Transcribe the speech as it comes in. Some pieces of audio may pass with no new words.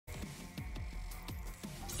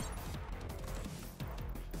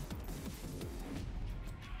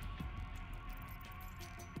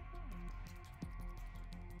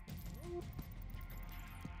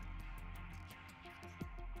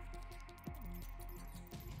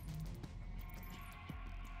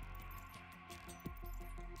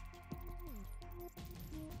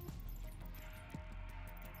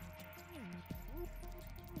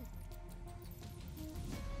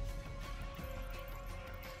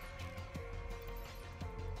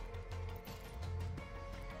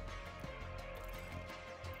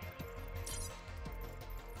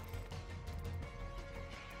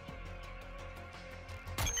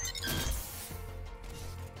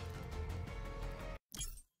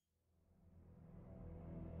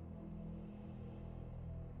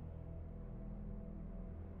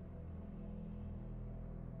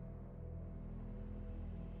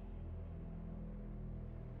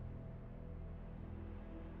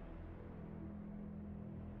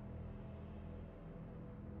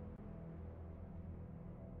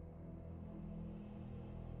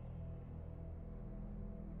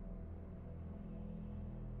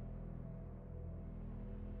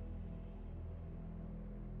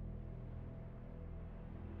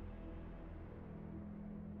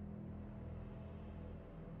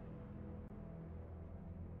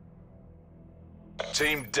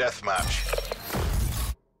Team deathmatch.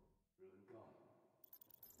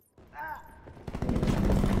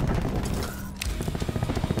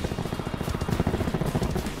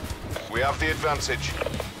 We have the advantage.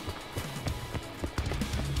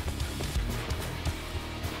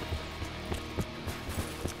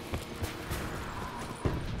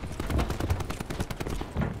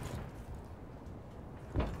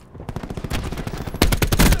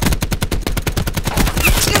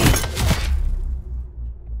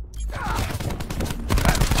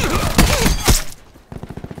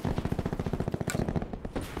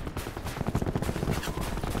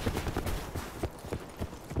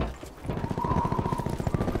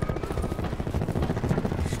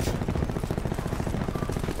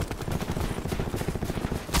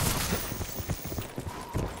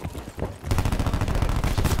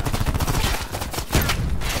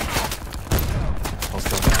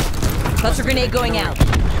 Cluster grenade going out.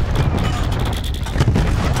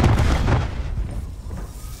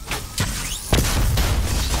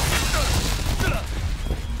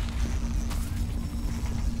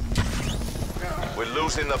 We're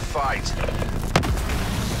losing the fight.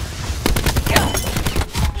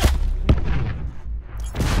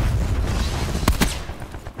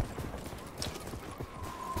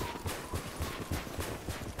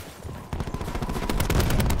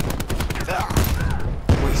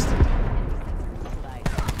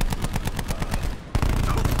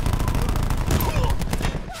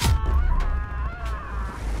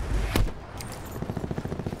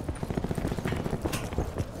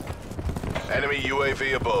 Enemy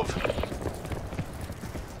UAV above.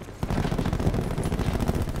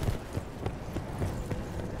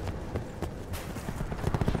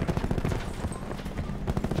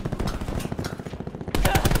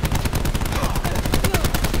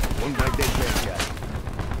 One right there, bad guy.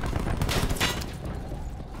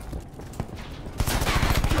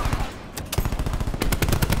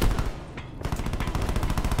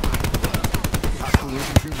 Hostile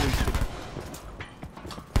infantry wasted.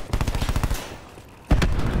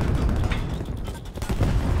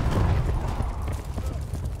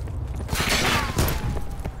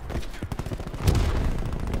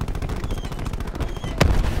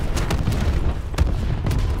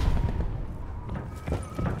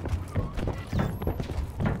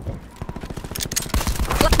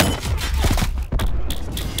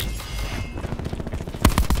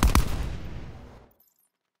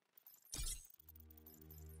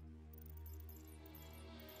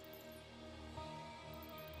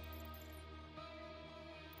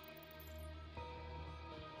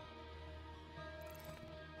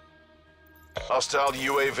 Hostile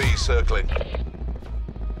UAV circling.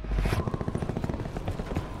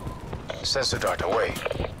 Sensor dart away.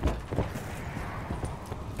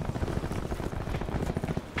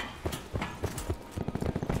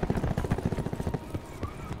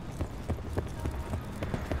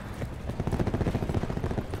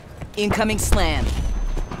 Incoming slam.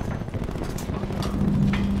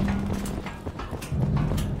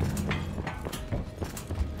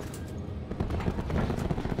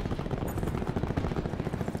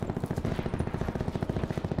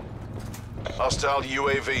 Hostile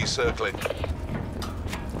UAV circling.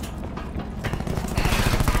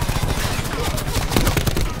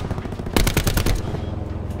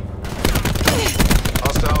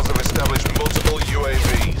 Hostiles have established multiple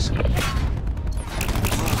UAVs.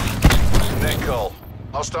 Net call.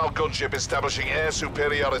 Hostile gunship establishing air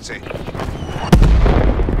superiority.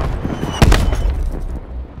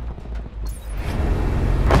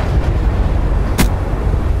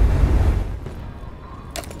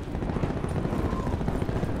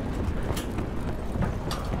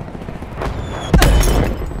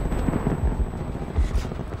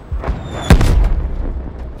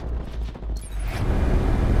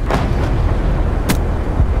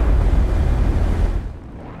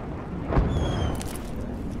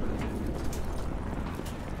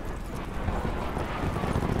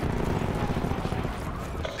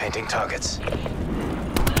 Painting targets.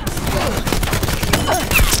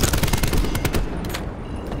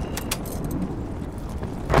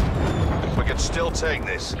 We can still take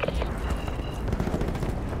this.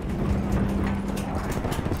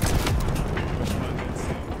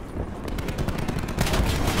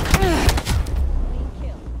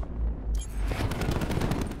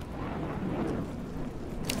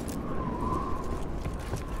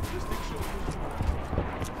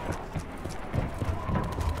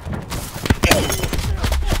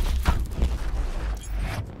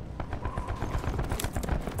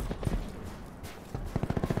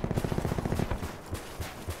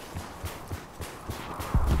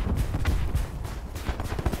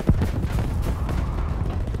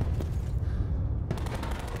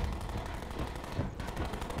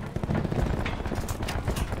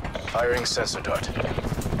 Firing sensor dart.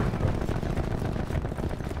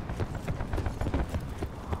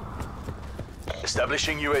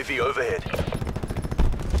 Establishing UAV overhead.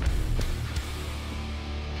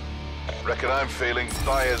 Reckon I'm feeling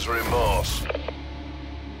buyer's remorse.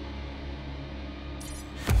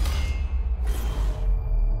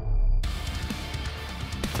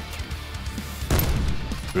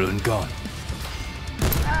 Rune gone.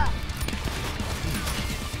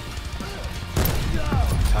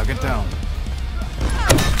 Target down.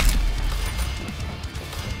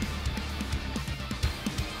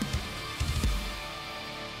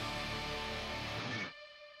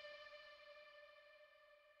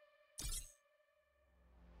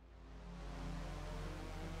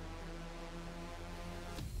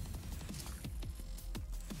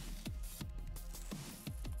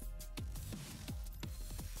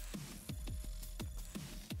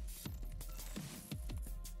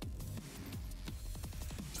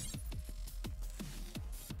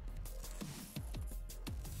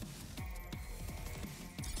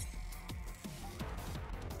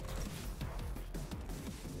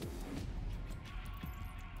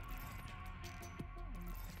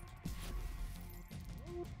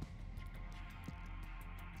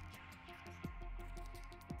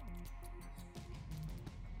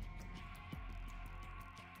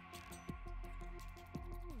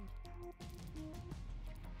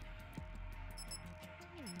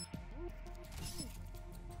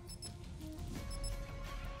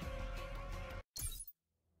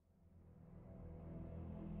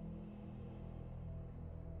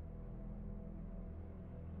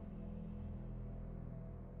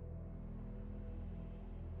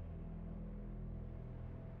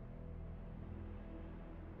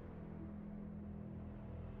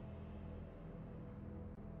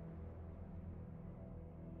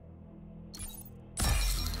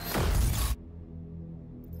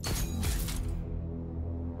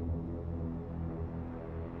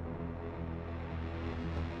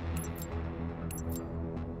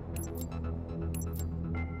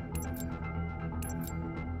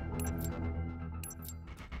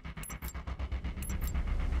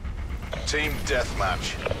 Team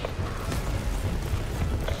deathmatch.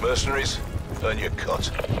 Mercenaries, earn your cut.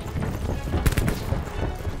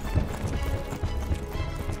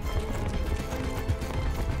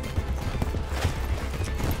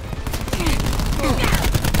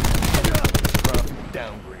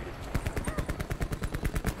 Downgraded.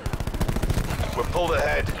 We're pulled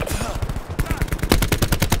ahead.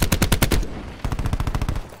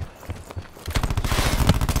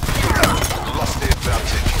 Lost the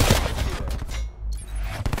advantage.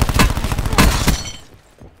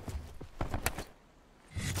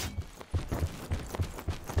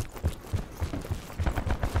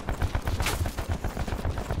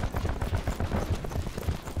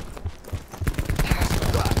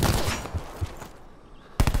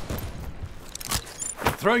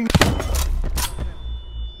 Throwing.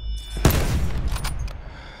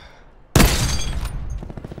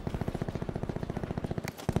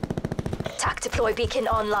 TAC deploy beacon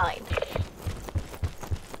online.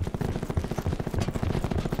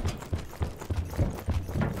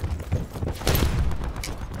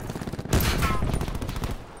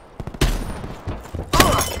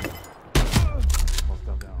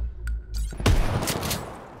 Hostile down.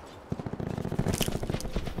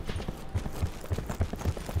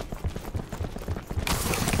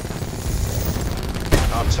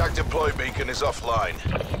 Our TAC deploy beacon is offline.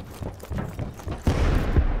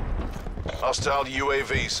 Hostile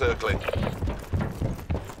UAV circling.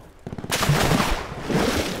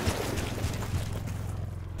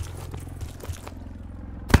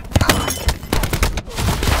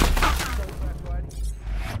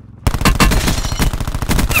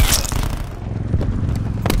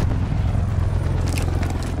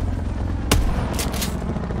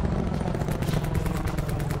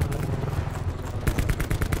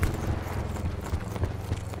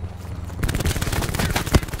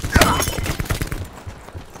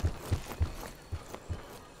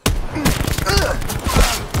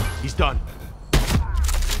 He's done.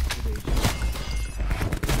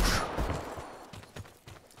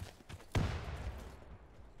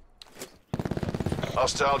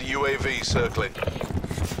 Hostile UAV circling.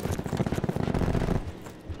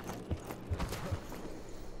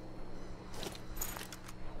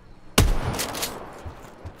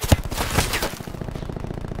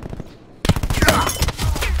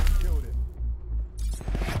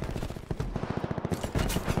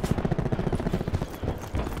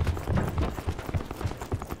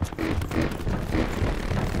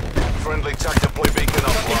 Friendly TAC deploy beacon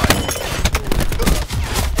offline.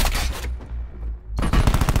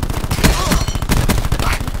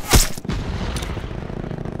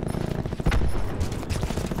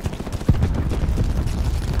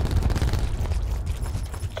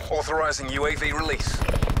 Authorizing UAV release.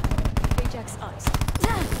 Ajax eyes.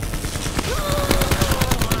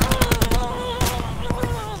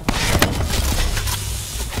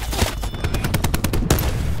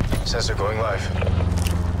 Sensor going live.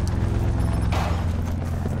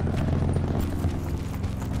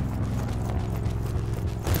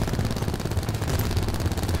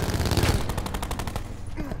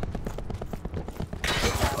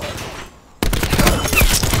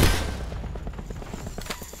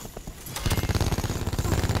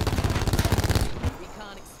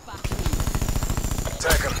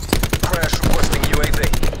 Attack him. Crash requesting UAV.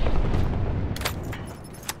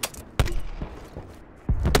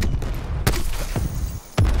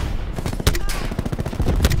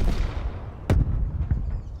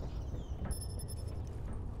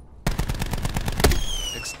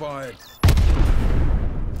 Expired.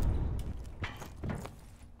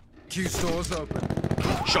 Q stores open.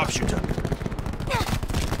 Sharpshooter.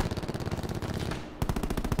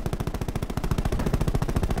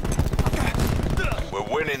 We're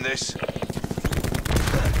winning this.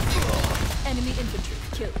 Enemy infantry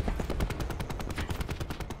killed.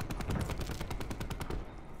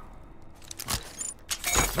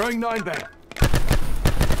 Throwing 9-bang.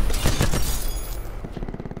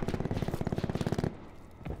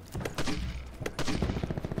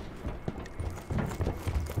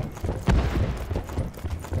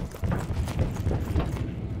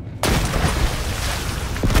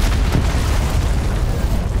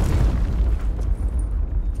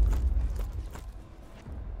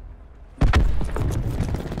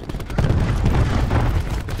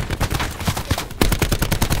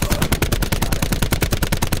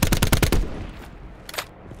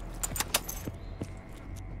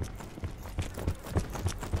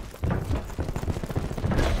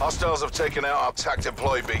 Hostiles have taken out our TAC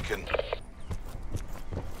deploy beacon.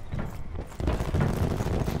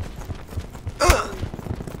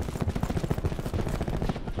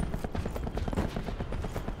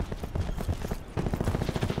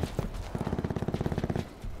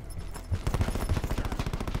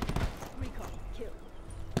 Recon killed.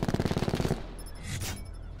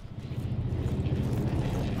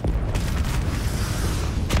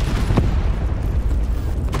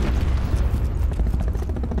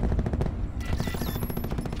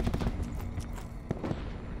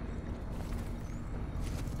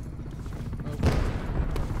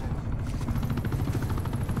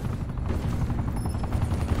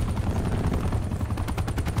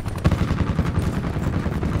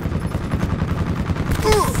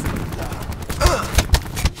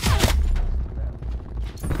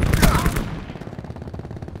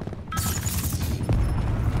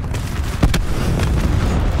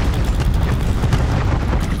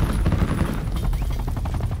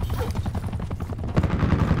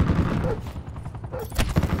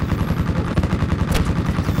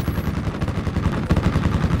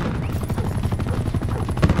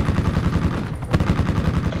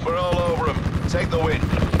 We're all over them. Take the win.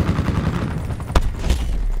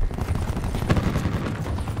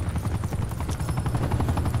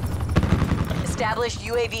 Established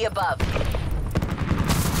UAV above.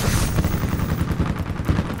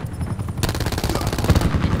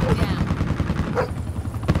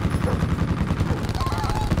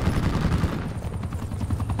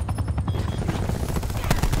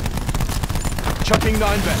 Chucking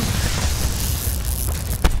 9-bang.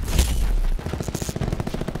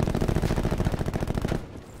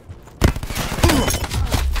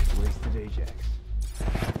 Wasted Ajax.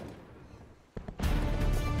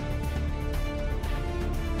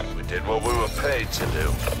 We did what we were paid to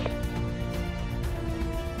do.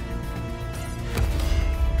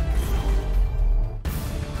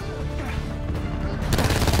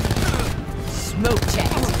 Smoke checked.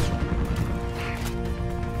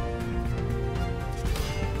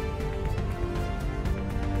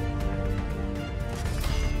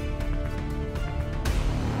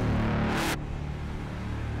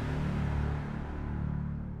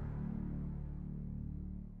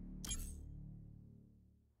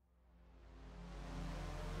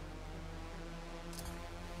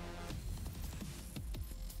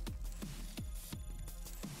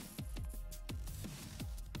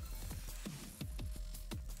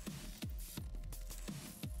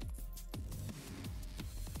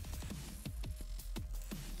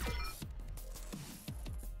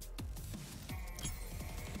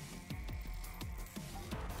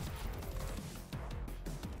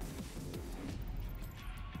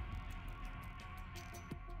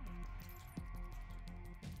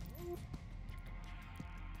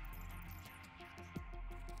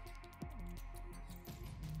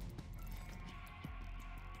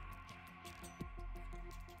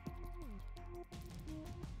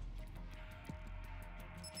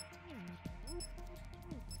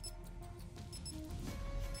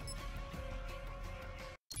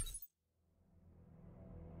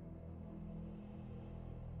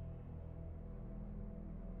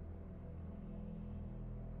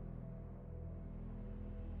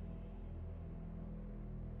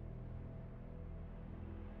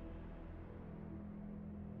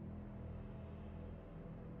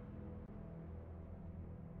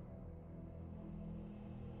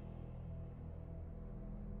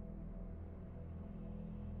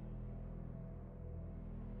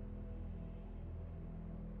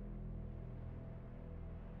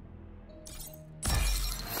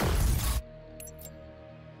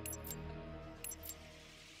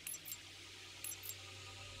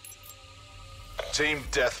 Team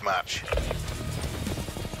deathmatch.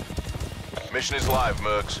 Mission is live,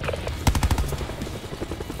 Mercs.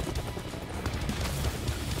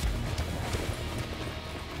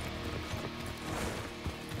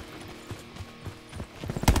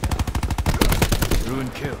 Ruin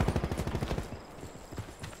kill.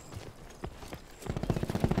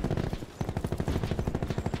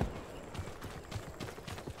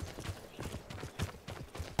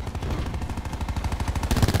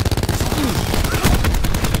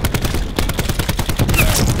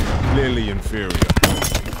 Clearly inferior.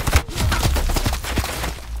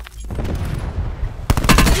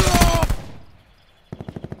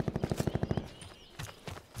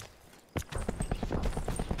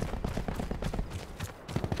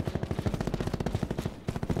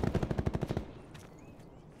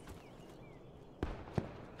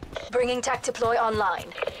 Bringing tac deploy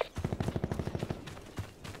online.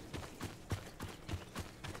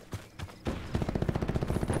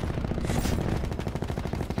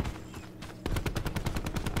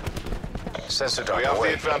 Sensor We dart have the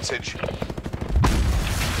away. advantage.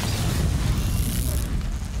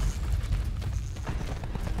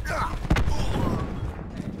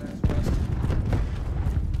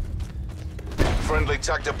 Friendly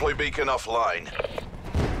tac deploy beacon offline.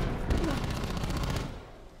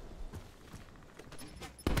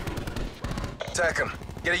 Attack him.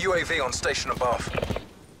 Get a UAV on station above.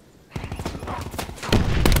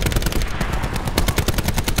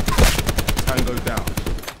 Tango down.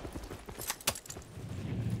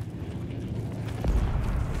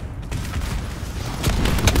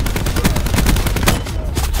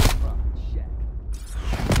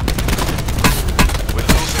 We're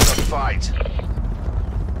losing the fight.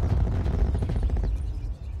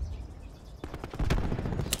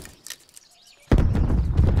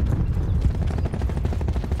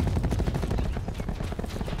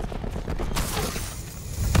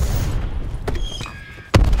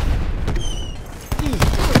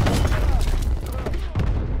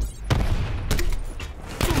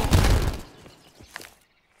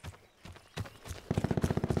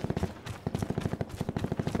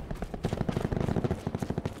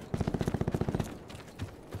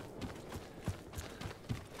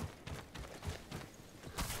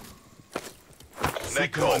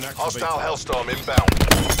 Net call. Hostile Hellstorm inbound.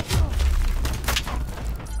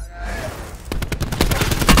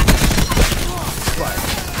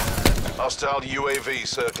 Hostile UAV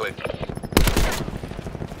circling.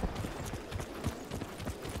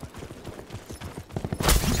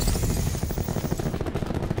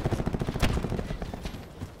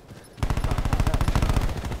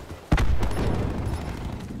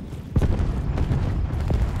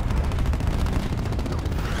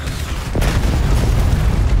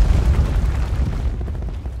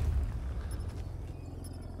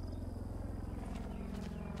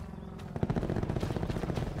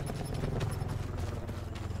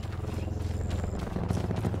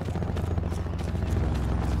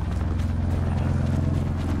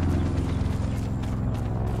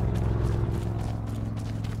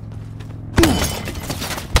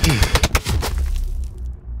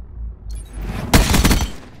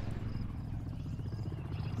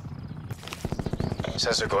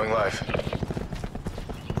 Sensor going live.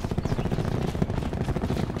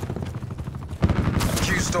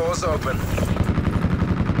 Q stores open.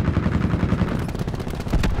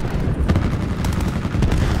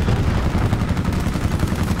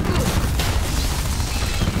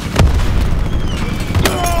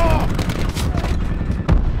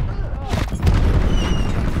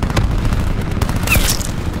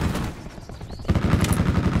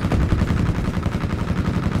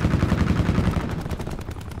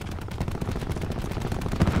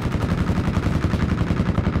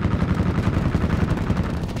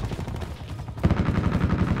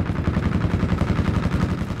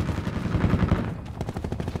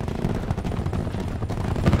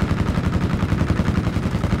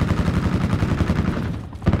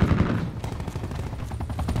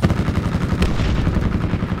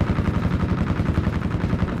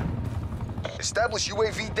 Establish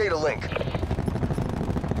UAV data link.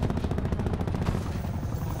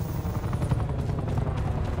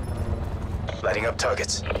 Lighting up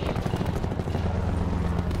targets.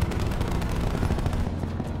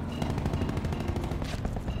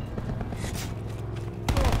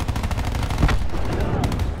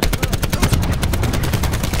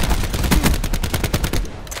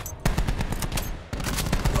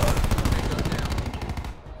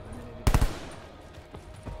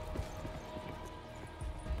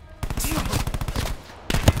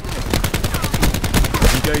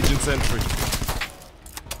 Engaging sentry.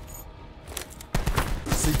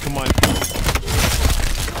 See command.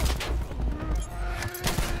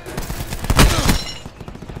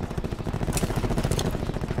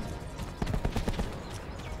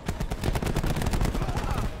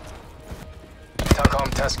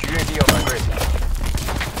 Telecom task UAV on my grid.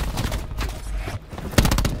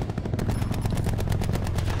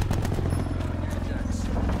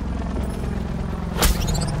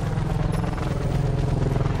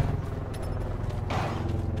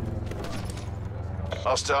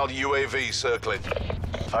 Hostile UAV circling.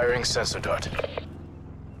 Firing sensor dart.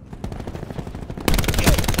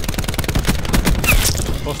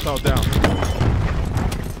 Hostile down.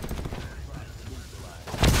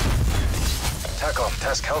 TACOM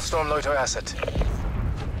task Hellstorm loiter asset.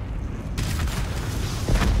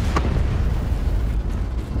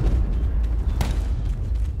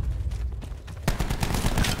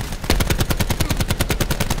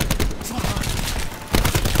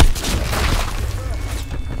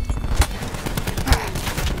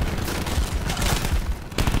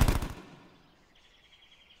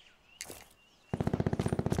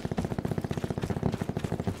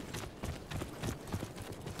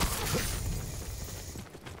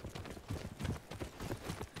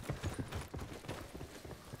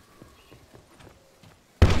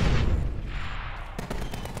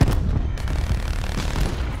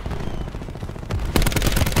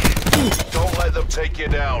 Don't let them take you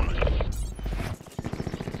down.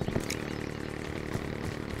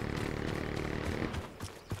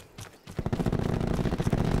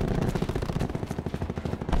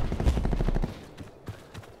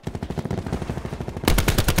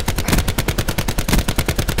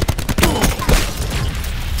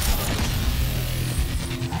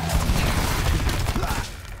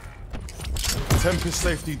 Tempest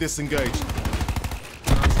safety disengaged.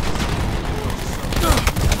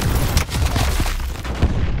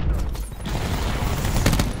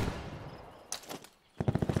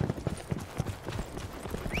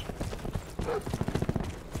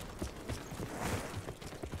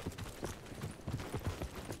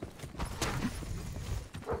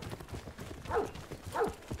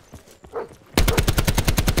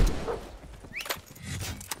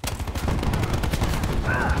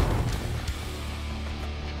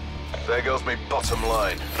 There goes me bottom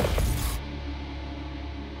line.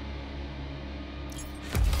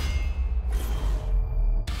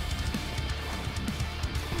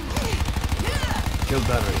 Kill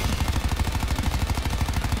battery.